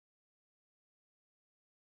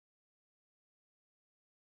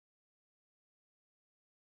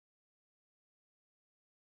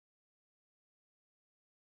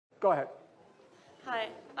Go ahead. Hi.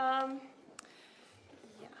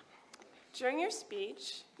 During your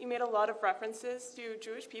speech, you made a lot of references to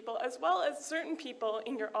Jewish people as well as certain people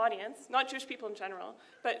in your audience, not Jewish people in general,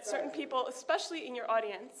 but certain people, especially in your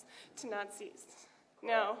audience, to Nazis.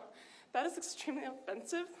 Now, that is extremely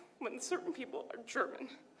offensive when certain people are German.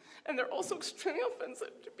 And they're also extremely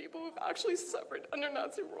offensive to people who've actually suffered under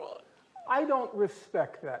Nazi rule. I don't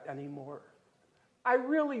respect that anymore. I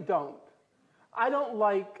really don't. I don't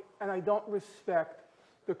like and I don't respect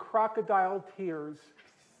the crocodile tears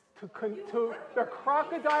the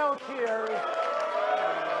crocodile tears.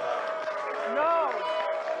 No.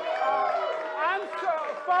 I'm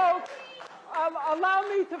sorry, folks. Allow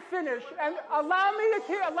me to finish and allow me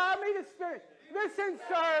to finish. Listen,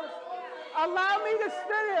 sir. Allow me to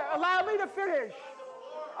finish. Allow me to finish.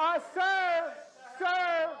 Sir.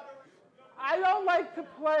 I don't like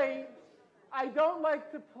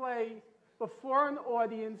to play before an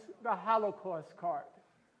audience the Holocaust card.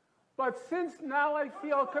 But since now I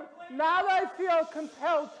feel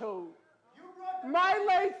compelled to. My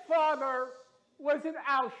late father was in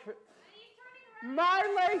Auschwitz. My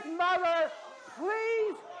late mother,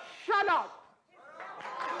 please shut up.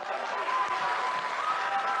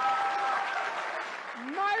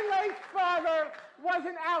 My late father was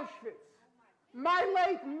in Auschwitz. My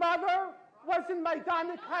late mother was in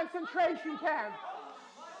Majdanek concentration camp.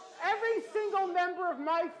 Every single member of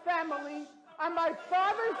my family on my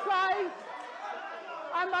father's side,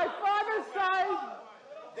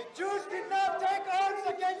 the Jews did not take arms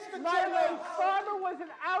against the Germans. My late father was in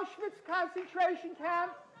Auschwitz concentration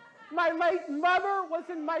camp. My late mother was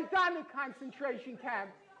in Majdanek concentration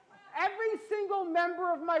camp. Every single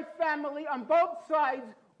member of my family on both sides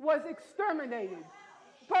was exterminated.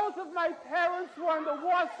 Both of my parents were in the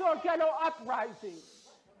Warsaw Ghetto Uprising.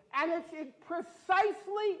 And it's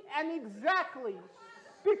precisely and exactly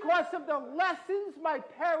because of the lessons my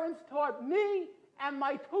parents taught me and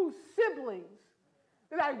my two siblings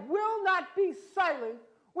that I will not be silent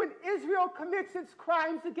when Israel commits its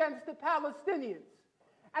crimes against the Palestinians.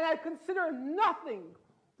 And I consider nothing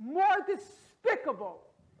more despicable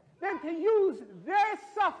than to use their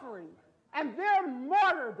suffering and their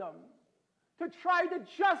martyrdom to try to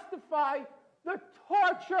justify the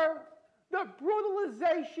torture, the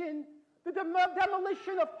brutalization, the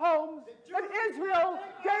demolition of homes that Israel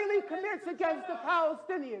daily commits against the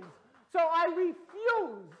Palestinians. So I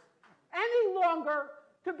refuse any longer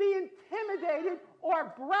to be intimidated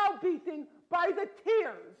or browbeaten by the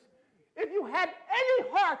tears. If you had any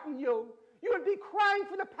heart in you, you would be crying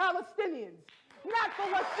for the Palestinians, not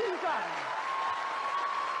for what's being done.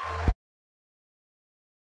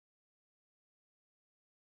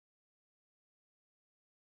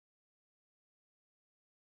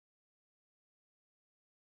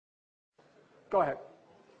 Go ahead.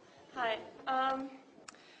 Hi.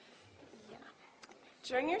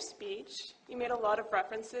 During your speech, you made a lot of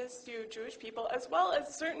references to Jewish people as well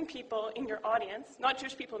as certain people in your audience, not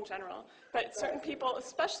Jewish people in general, but certain people,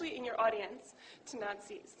 especially in your audience, to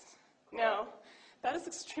Nazis. Now, that is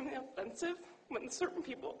extremely offensive when certain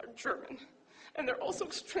people are German. And they're also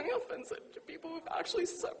extremely offensive to people who've actually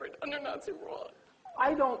suffered under Nazi rule.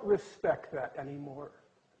 I don't respect that anymore.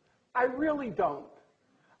 I really don't.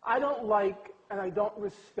 I don't like and I don't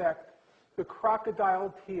respect the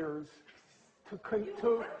crocodile tears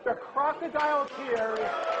the crocodile tears.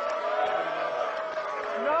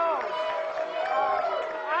 No.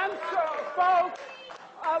 I'm sorry, folks.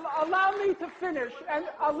 Allow me to finish and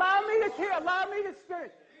allow me to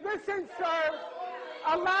finish. Listen, sir.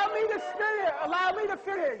 Allow me to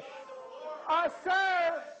finish.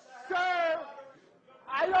 Sir.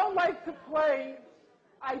 I don't like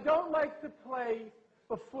to play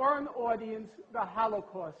before an audience the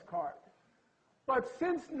Holocaust card. But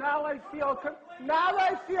since now I feel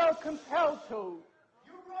compelled to.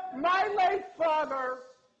 My late father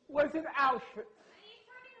was in Auschwitz.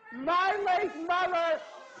 My late mother,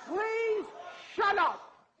 please shut up.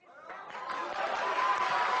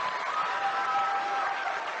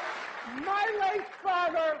 My late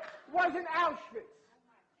father was in Auschwitz.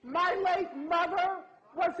 My late mother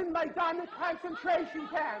was in Majdanek concentration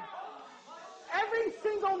camp. Every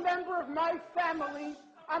single member of my family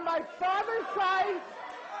on my father's side,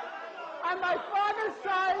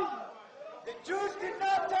 the Jews did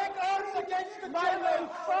not take arms against the Germans. My late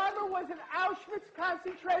father was in Auschwitz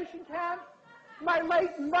concentration camp. My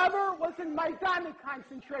late mother was in Majdanek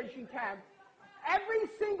concentration camp. Every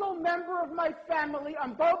single member of my family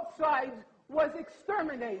on both sides was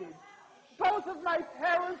exterminated. Both of my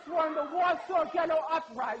parents were in the Warsaw Ghetto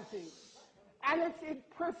Uprising. And it's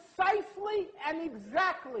precisely and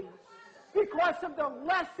exactly because of the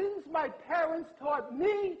lessons my parents taught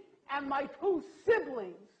me and my two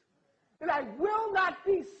siblings, that I will not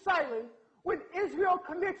be silent when Israel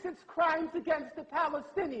commits its crimes against the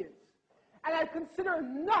Palestinians. And I consider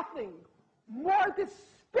nothing more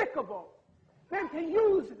despicable than to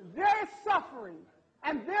use their suffering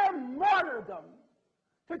and their martyrdom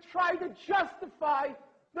to try to justify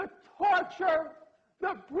the torture,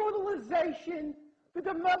 the brutalization, the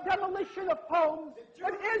demolition of homes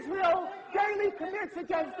that Israel daily commits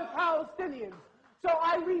against the Palestinians. So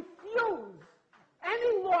I refuse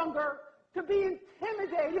any longer to be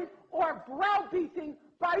intimidated or browbeaten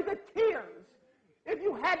by the tears. If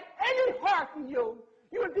you had any heart in you,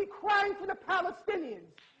 you would be crying for the Palestinians,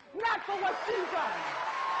 not for what's being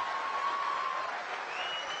done.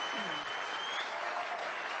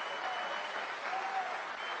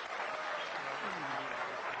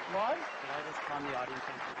 What? Could I just calm the audience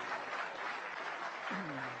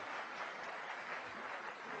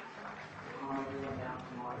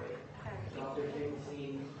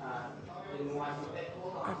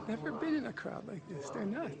I've never been in a crowd like this. They're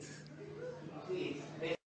nuts.